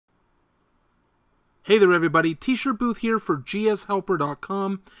Hey there everybody, T-shirt booth here for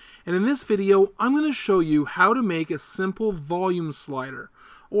GSHelper.com, and in this video I'm going to show you how to make a simple volume slider,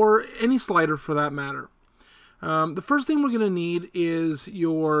 or any slider for that matter. The first thing we're going to need is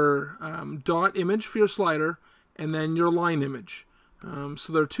your dot image for your slider, and then your line image.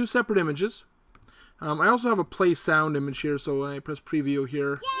 So there are two separate images. I also have a play sound image here, so when I press preview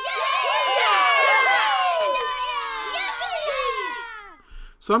here,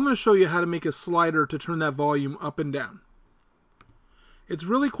 so I'm going to show you how to make a slider to turn that volume up and down. It's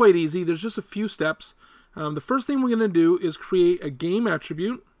really quite easy. There's just a few steps. The first thing we're going to do is create a game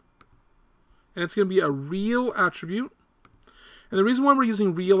attribute. And it's going to be a real attribute. And the reason why we're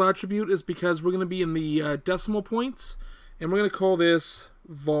using real attribute is because we're going to be in the decimal points. And we're going to call this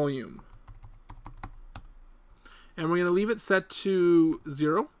volume. And we're going to leave it set to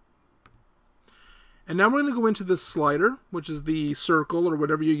 0. And now we're going to go into this slider, which is the circle or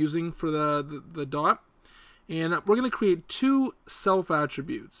whatever you're using for the dot. And we're going to create two self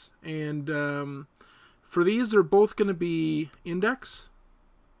attributes. And for these, they're both going to be index.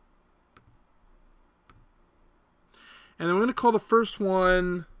 And then we're going to call the first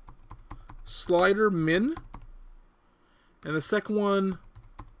one slider min. And the second one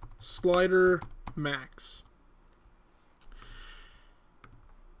slider max.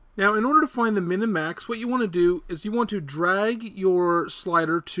 Now, in order to find the min and max, what you want to do is you want to drag your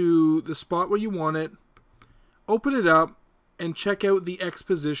slider to the spot where you want it, open it up, and check out the X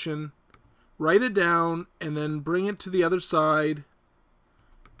position, write it down, and then bring it to the other side,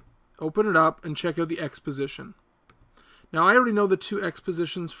 open it up, and check out the X position. Now, I already know the two X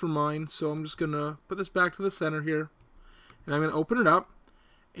positions for mine, so I'm just going to put this back to the center here, and I'm going to open it up,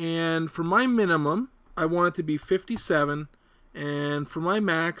 and for my minimum, I want it to be 57, and for my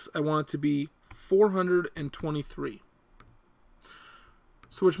max, I want it to be 423.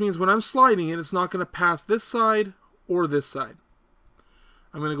 So which means when I'm sliding it, it's not going to pass this side or this side.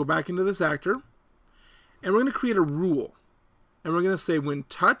 I'm going to go back into this actor, and we're going to create a rule. And we're going to say when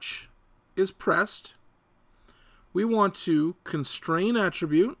touch is pressed, we want to constrain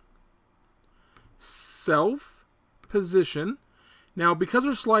attribute, self, position. Now because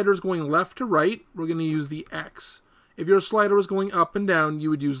our slider is going left to right, we're going to use the X. If your slider was going up and down, you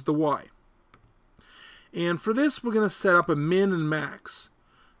would use the Y. And for this, we're going to set up a min and max.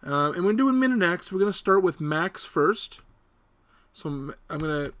 And when doing min and max, we're going to start with max first. So I'm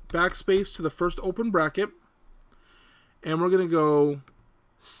going to backspace to the first open bracket. And we're going to go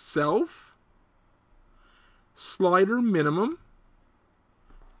self, slider minimum,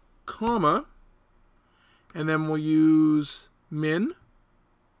 comma, and then we'll use min.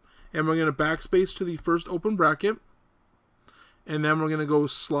 And we're going to backspace to the first open bracket. And then we're going to go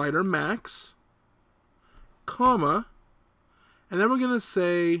slider max, comma, and then we're going to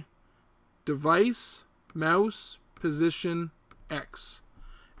say device, mouse, position, X.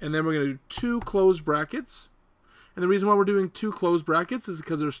 And then we're going to do two closed brackets. And the reason why we're doing two closed brackets is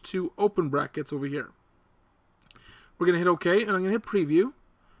because there's two open brackets over here. We're going to hit OK, and I'm going to hit preview.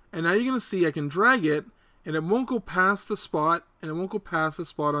 And now you're going to see I can drag it, and it won't go past the spot, and it won't go past the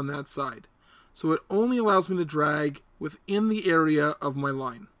spot on that side. So it only allows me to drag within the area of my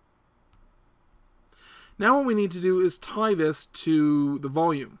line. Now what we need to do is tie this to the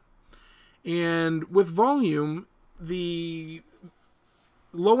volume. And with volume, the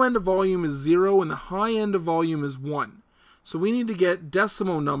low end of volume is 0 and the high end of volume is 1. So we need to get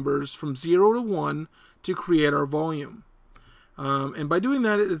decimal numbers from 0 to 1 to create our volume. And by doing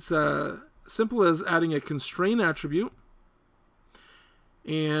that, it's simple as adding a constrain attribute.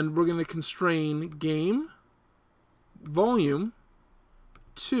 And we're going to constrain game volume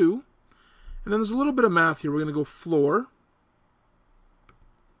 2. And then there's a little bit of math here. We're going to go floor.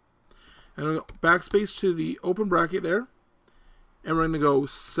 And we're going to backspace to the open bracket there. And we're going to go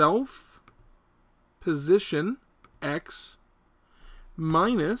self position X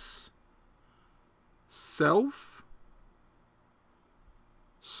minus self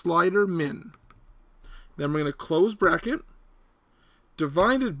slider min. Then we're going to close bracket,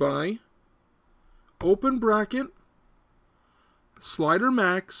 divided by open bracket slider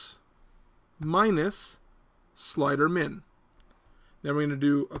max minus slider min. Then we're going to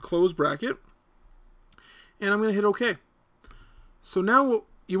do a close bracket, and I'm going to hit OK. So now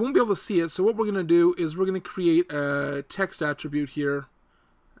you won't be able to see it, so what we're going to do is we're going to create a text attribute here.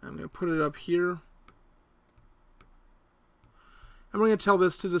 I'm going to put it up here, and we're going to tell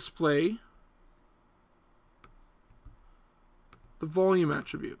this to display the volume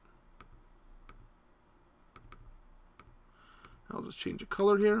attribute. I'll just change the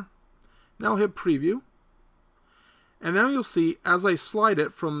color here. Now I'll hit preview. And now you'll see as I slide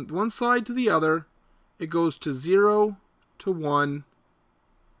it from one side to the other, it goes to 0 to 1.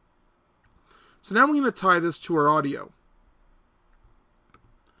 So now we're going to tie this to our audio.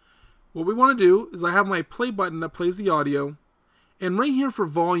 What we want to do is I have my play button that plays the audio, and right here for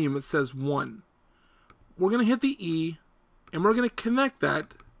volume it says 1. We're going to hit the E, and we're going to connect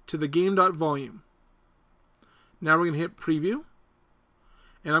that to the game.volume. Now we're going to hit preview,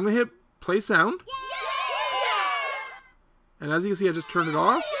 and I'm going to hit play sound. And as you can see, I just turned it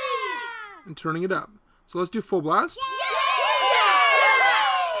off and turning it up. So let's do full blast.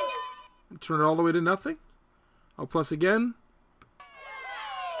 And turn it all the way to nothing. I'll plus again.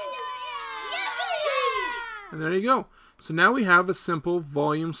 And there you go. So now we have a simple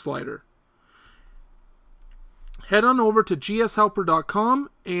volume slider. Head on over to GSHelper.com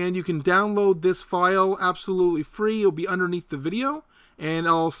and you can download this file absolutely free. It'll be underneath the video. And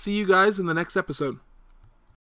I'll see you guys in the next episode.